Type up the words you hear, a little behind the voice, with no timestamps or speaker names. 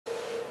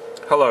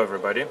Hello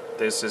everybody,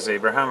 this is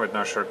Abraham with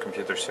North Shore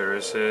Computer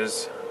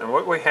Services, and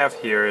what we have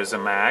here is a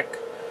Mac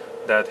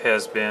that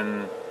has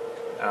been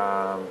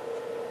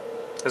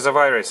has a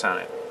virus on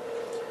it.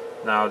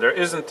 Now there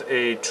isn't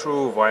a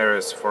true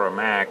virus for a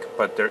Mac,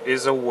 but there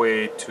is a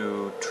way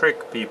to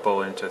trick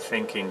people into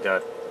thinking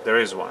that there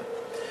is one.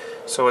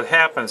 So what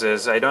happens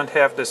is I don't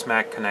have this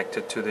Mac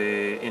connected to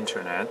the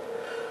internet,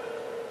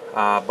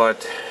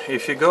 but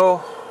if you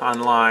go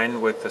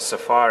online with the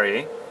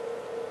Safari,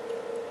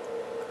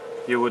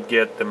 you would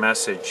get the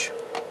message.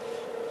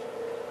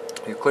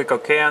 You click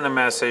OK on the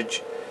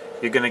message,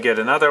 you're going to get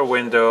another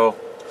window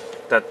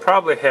that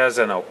probably has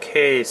an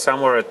OK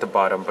somewhere at the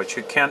bottom, but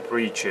you can't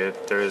reach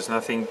it. There is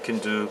nothing you can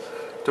do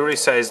to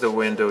resize the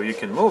window. You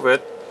can move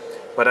it,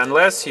 but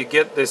unless you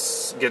get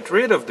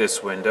rid of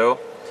this window,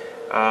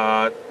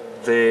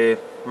 the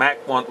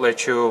Mac won't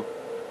let you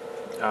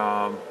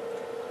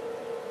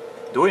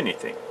do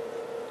anything.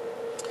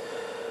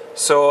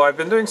 So I've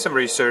been doing some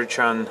research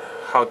on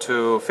how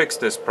to fix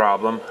this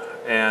problem,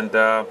 and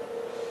there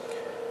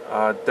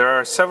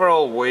are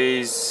several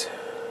ways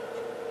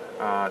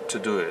to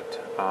do it.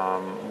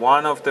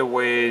 One of the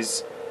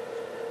ways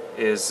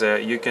is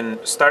you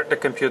can start the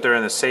computer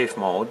in a safe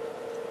mode,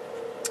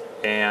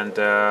 and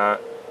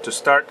to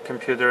start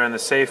computer in a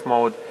safe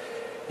mode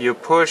you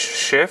push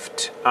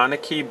shift on a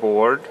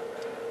keyboard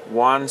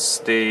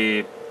once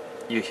you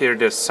hear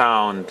this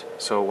sound.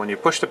 So when you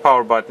push the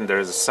power button there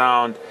is a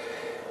sound.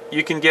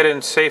 You can get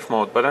in safe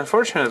mode, but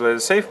unfortunately the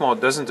safe mode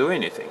doesn't do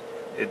anything.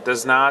 It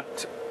does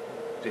not,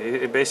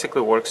 it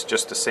basically works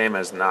just the same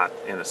as not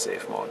in a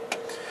safe mode.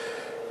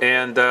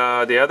 And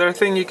the other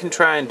thing you can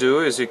try and do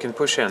is you can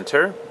push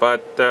enter,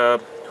 but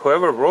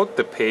whoever wrote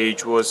the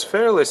page was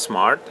fairly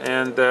smart,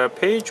 and the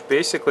page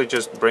basically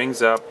just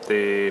brings up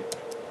the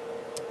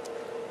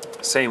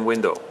same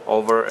window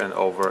over and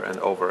over and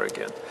over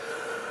again.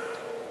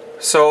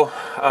 So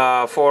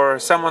for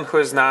someone who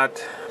is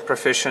not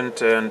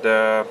proficient, and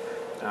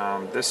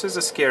this is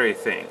a scary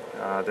thing.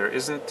 There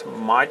isn't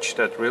much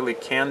that really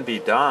can be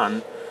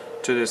done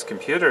to this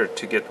computer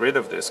to get rid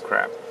of this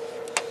crap.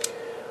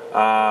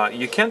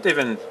 You can't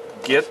even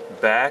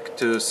get back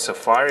to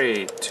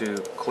Safari to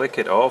click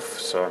it off,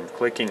 so I'm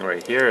clicking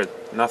right here.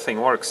 Nothing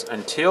works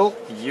until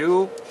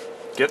you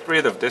get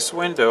rid of this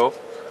window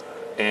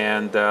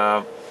and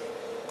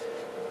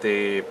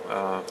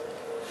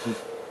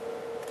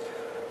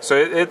so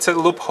it's a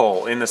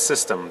loophole in the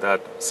system that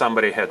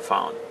somebody had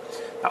found.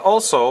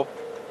 Also,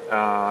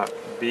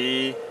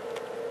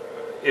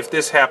 if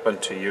this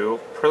happened to you,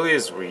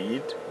 please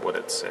read what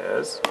it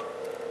says.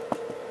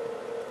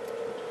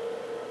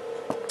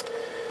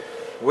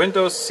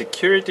 Windows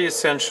Security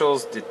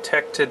Essentials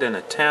detected an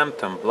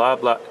attempt on blah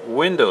blah.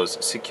 Windows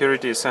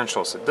Security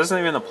Essentials. It doesn't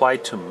even apply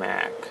to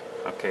Mac,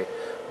 okay?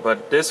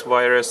 But this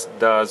virus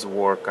does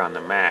work on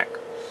the Mac,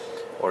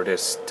 or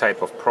this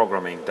type of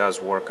programming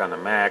does work on the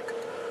Mac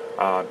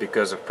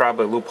because of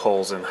probably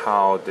loopholes in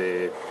how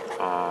the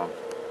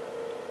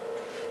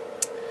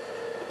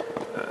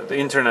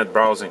internet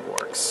browsing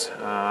works.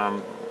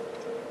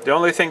 The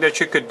only thing that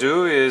you could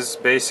do is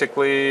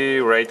basically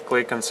right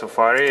click on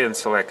Safari and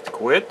select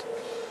quit.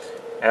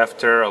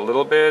 After a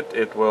little bit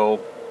it will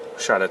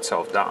shut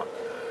itself down.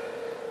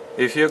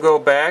 If you go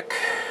back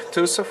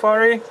to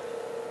Safari,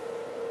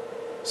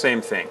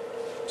 same thing.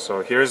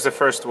 So here's the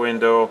first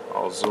window.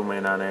 I'll zoom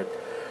in on it,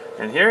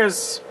 and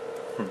here's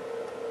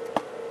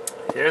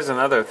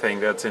another thing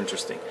that's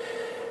interesting.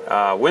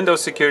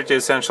 Windows Security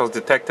Essentials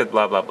detected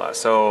blah blah blah.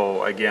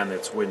 So again,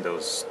 it's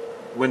Windows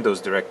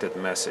directed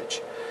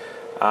message,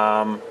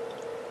 and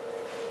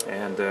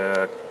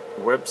the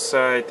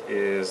website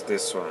is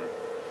this one,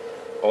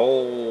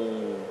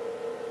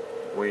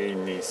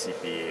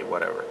 CPA,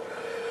 whatever.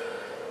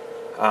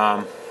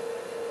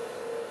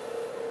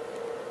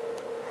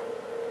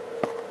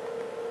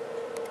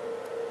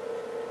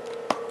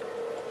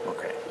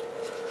 Okay,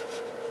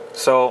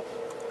 so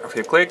if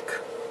you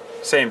click,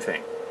 same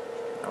thing.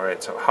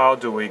 Alright, so how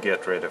do we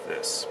get rid of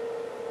this?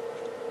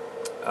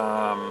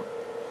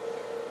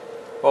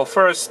 Well,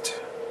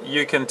 first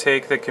you can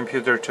take the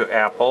computer to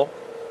Apple.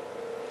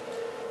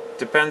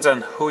 Depends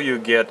on who you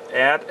get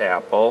at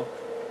Apple,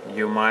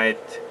 you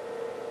might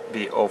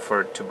be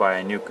offered to buy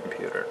a new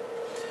computer.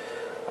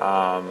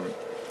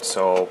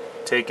 So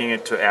taking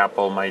it to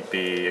Apple might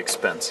be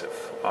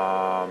expensive.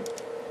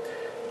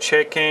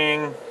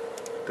 Checking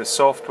the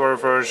software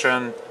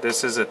version,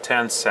 this is a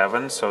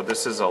 10.7, so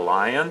this is a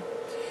Lion.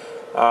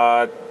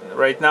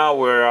 Right now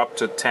we're up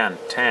to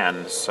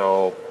 10.10,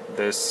 so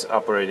this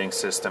operating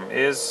system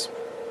is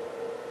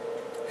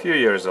a few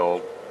years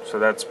old, so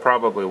that's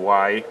probably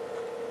why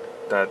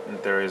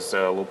that there is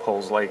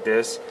loopholes like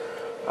this.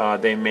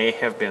 They may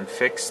have been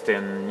fixed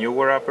in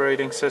newer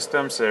operating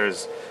systems.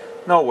 There's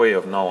no way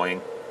of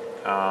knowing,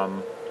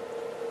 but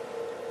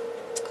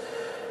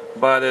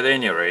at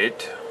any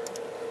rate,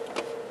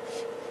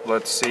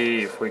 let's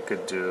see if we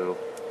could do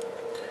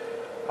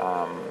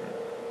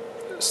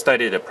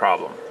study the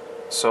problem.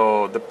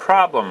 So the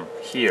problem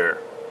here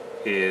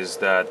is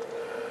that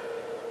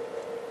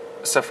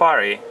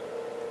Safari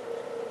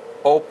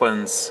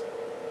opens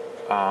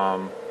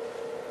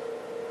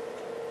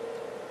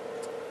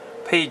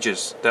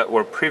pages that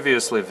were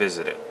previously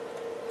visited.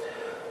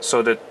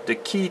 So that the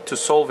key to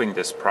solving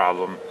this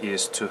problem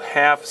is to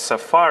have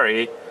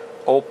Safari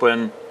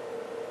open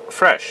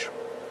fresh.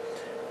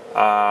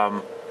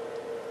 Let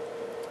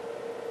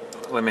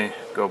me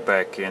go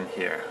back in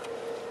here.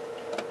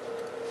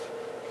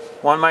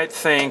 One might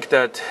think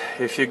that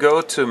if you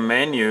go to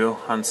menu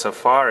on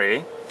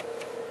Safari,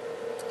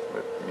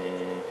 let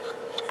me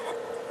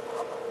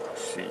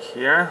see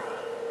here.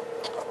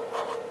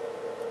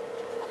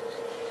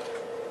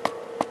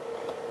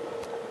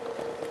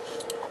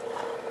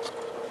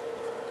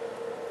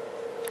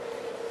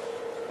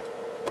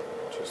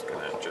 Just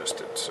gonna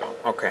adjust it so,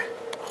 okay.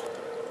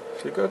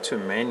 If you go to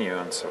menu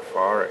on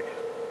Safari,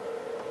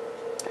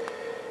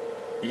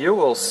 you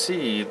will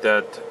see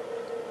that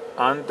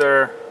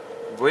under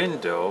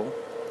window,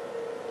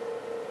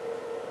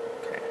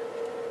 okay,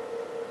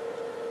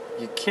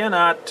 you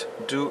cannot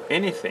do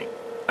anything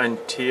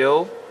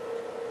until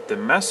the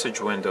message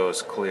window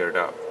is cleared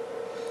up.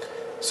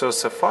 So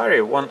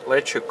Safari won't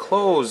let you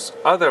close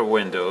other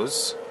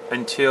windows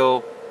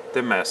until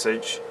the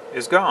message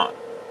is gone.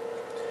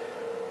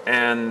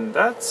 And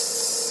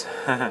that's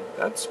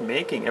that's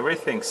making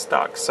everything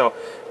stuck. So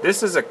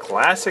this is a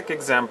classic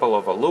example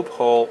of a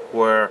loophole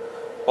where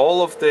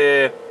all of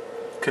the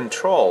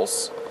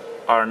controls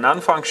are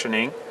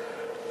non-functioning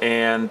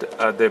and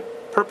the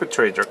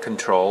perpetrator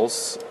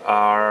controls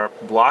are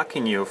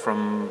blocking you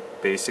from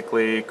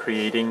basically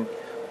creating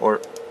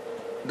or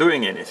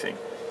doing anything.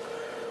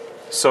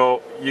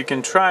 So you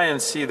can try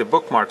and see the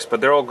bookmarks,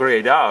 but they're all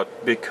grayed out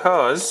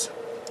because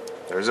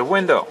there's a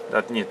window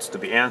that needs to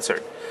be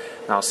answered.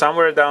 Now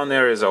somewhere down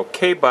there is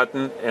OK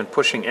button, and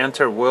pushing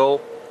enter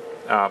will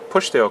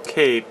push the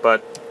OK,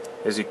 but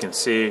as you can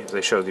see, as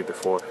I showed you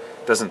before,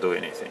 it doesn't do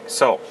anything.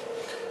 So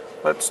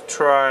let's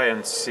try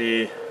and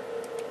see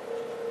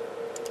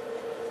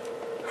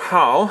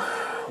how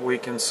we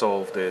can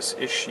solve this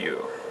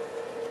issue.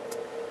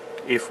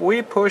 If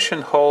we push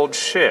and hold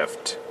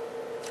Shift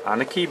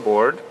on a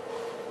keyboard,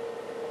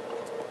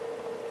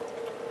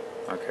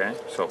 okay,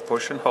 so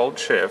push and hold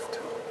Shift,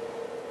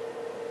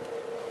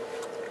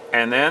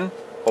 and then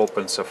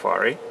open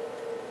Safari.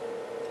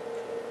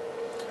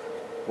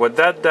 What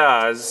that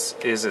does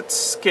is it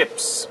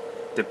skips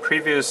the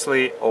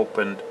previously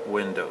opened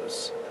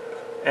windows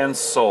and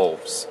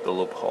solves the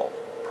loophole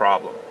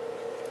problem.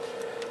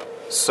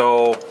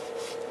 So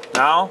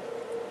now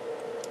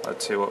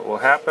let's see what will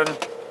happen.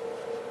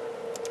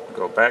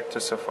 Go back to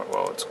Safari.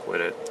 Well, let's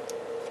quit it.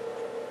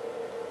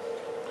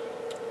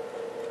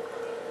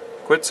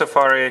 Quit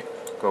Safari,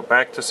 go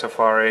back to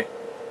Safari,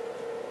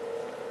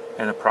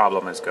 and the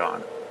problem is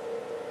gone.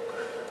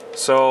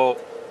 So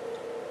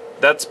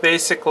that's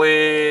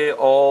basically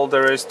all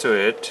there is to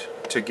it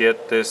to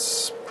get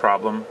this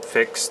problem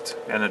fixed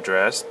and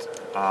addressed.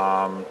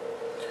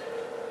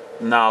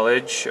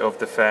 Knowledge of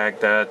the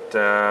fact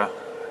that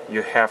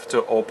you have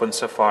to open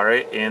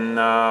Safari in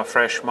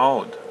fresh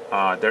mode.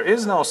 There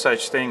is no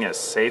such thing as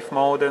safe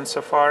mode in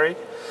Safari,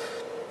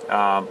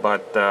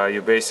 but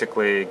you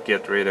basically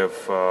get rid of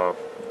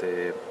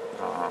the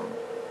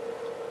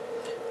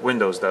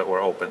windows that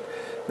were open.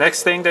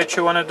 Next thing that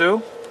you want to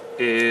do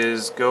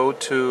is go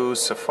to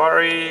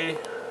Safari.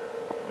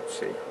 Let's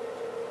see.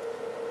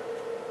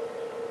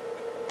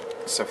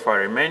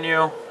 Safari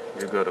menu.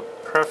 You go to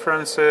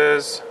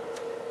Preferences.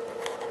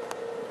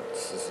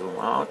 Let's zoom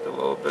out a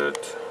little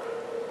bit.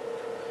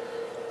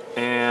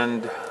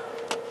 And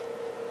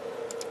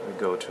we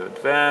go to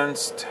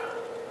Advanced.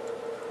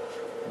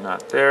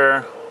 Not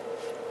there.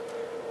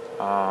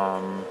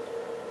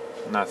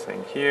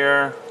 Nothing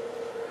here.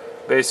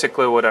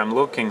 Basically what I'm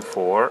looking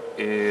for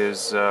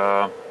is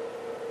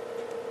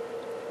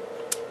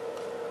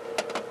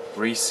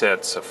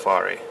reset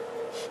Safari.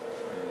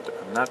 And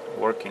I'm not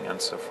working on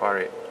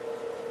Safari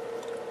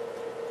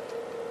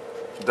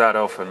that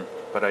often,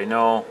 but I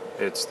know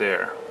it's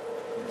there.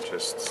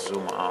 Just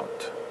zoom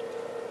out.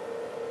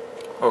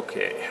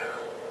 Okay.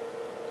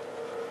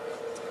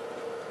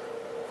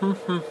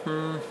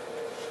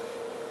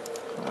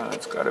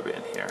 It's gotta be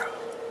in here.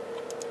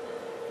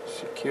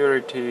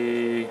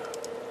 Security.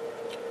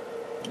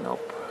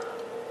 Nope.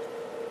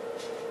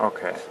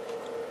 Okay.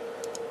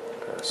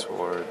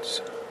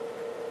 Passwords.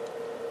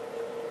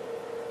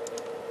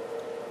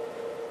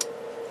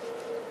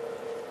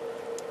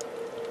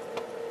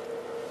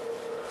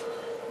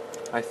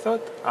 I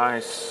thought I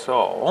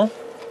saw.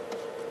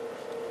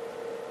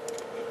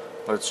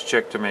 Let's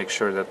check to make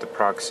sure that the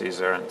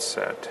proxies aren't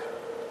set.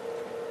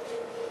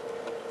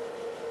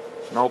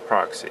 No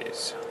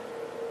proxies.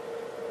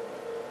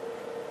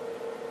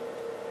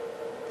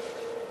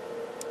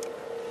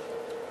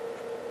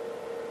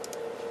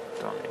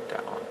 Toning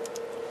down.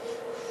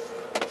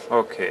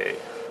 Okay,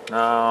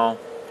 now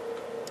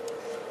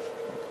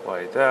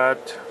apply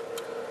that,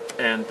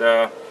 and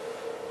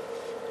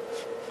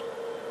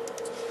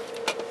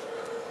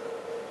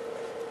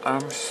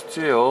I'm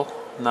still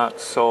not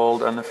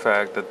sold on the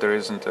fact that there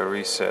isn't a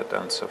reset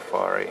on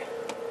Safari.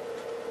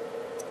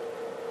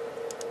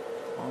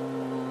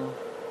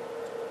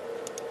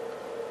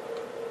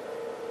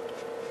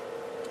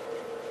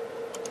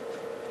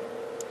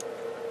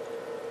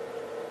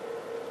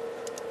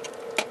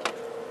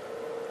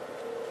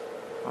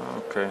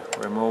 Okay,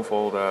 remove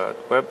all that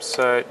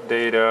website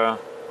data.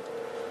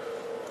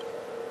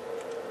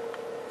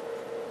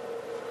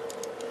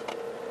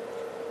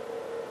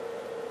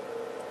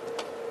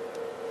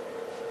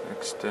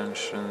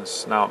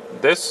 Extensions. Now,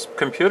 this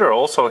computer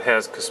also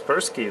has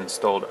Kaspersky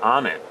installed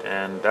on it,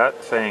 and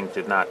that thing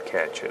did not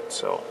catch it.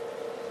 So,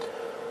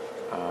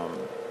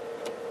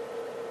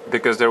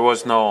 because there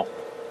was no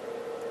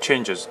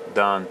changes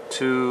done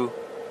to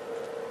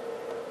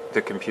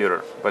the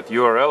computer, but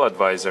URL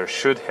Advisor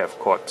should have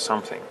caught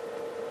something.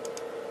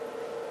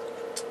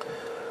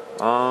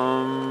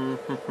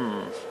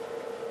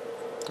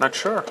 Not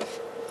sure.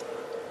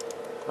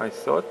 I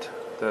thought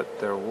that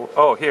there was.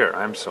 Oh, here.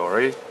 I'm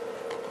sorry.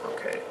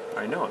 Okay,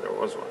 I know there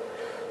was one.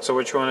 So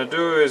what you want to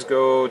do is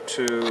go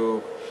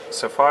to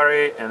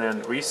Safari and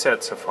then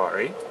reset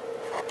Safari.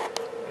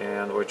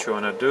 And what you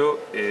want to do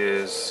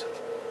is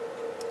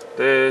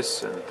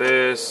this and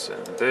this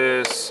and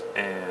this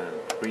and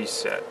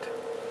reset.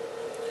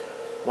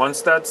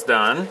 Once that's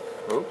done,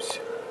 oops,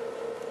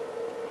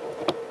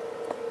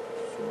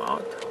 zoom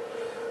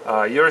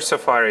out. Your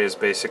Safari is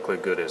basically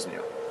good as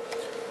new.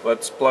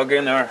 Let's plug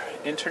in our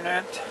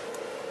internet.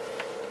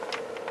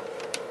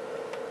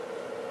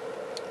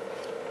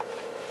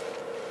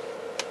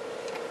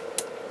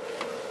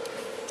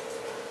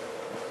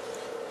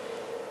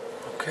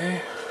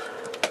 Okay,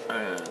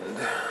 and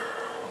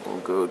we'll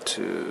go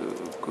to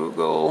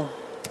Google.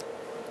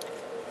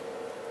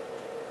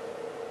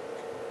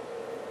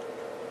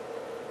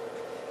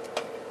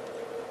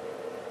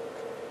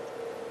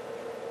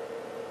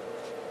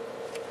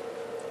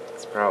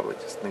 It's probably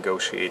just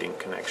negotiating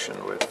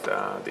connection with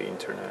the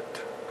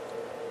internet.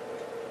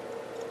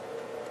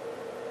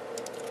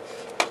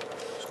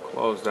 Just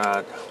close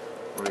that,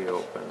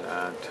 reopen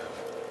that.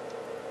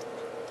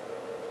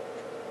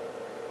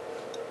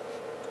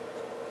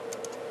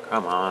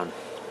 Come on.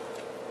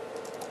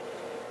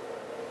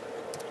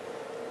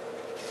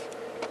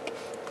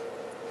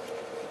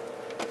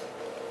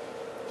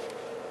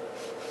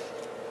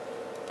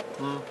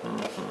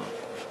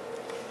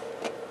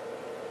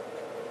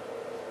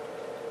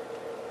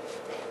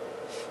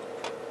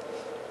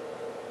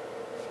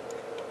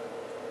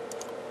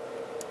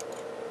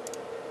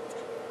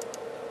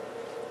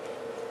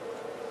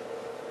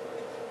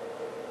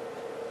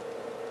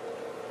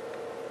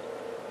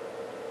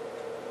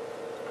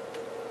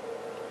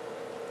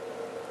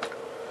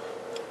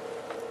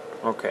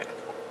 Okay,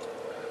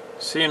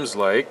 seems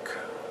like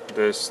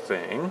this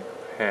thing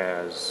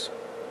has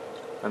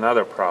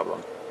another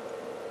problem,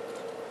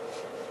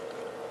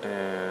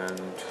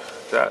 and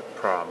that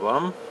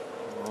problem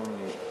we'll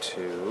need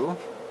to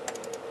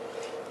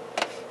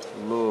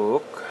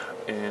look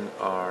in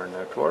our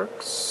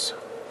networks.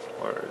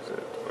 Where is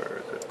it? Where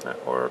is it?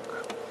 Network.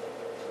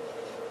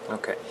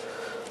 Okay,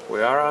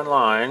 we are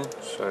online,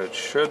 so it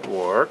should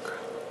work.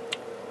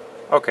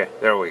 Okay,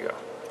 there we go.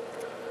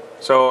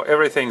 So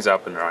everything's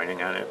up and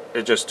running, and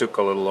it just took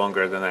a little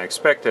longer than I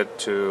expected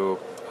to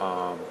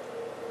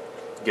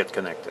get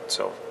connected.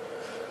 So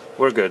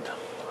we're good.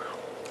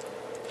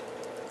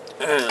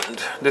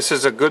 And this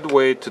is a good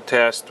way to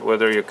test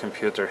whether your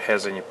computer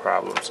has any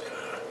problems.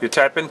 You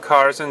type in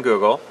cars in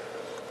Google.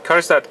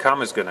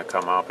 Cars.com is going to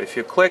come up. If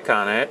you click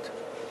on it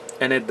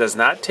and it does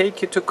not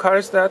take you to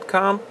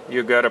cars.com,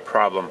 you got a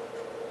problem.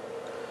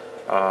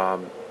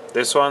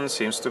 This one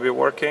seems to be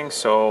working,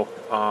 so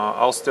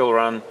I'll still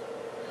run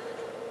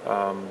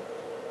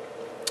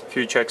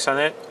few checks on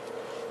it.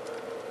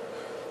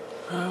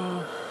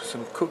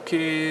 Some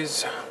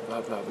cookies,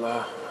 blah blah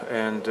blah,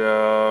 and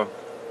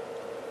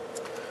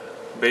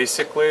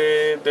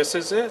basically this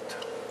is it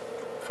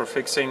for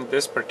fixing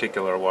this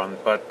particular one.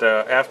 But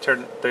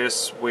after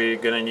this, we're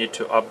gonna need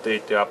to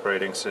update the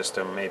operating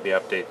system, maybe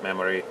update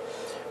memory,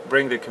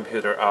 bring the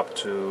computer up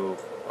to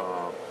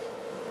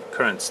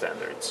current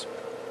standards.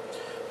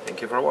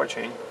 Thank you for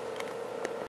watching.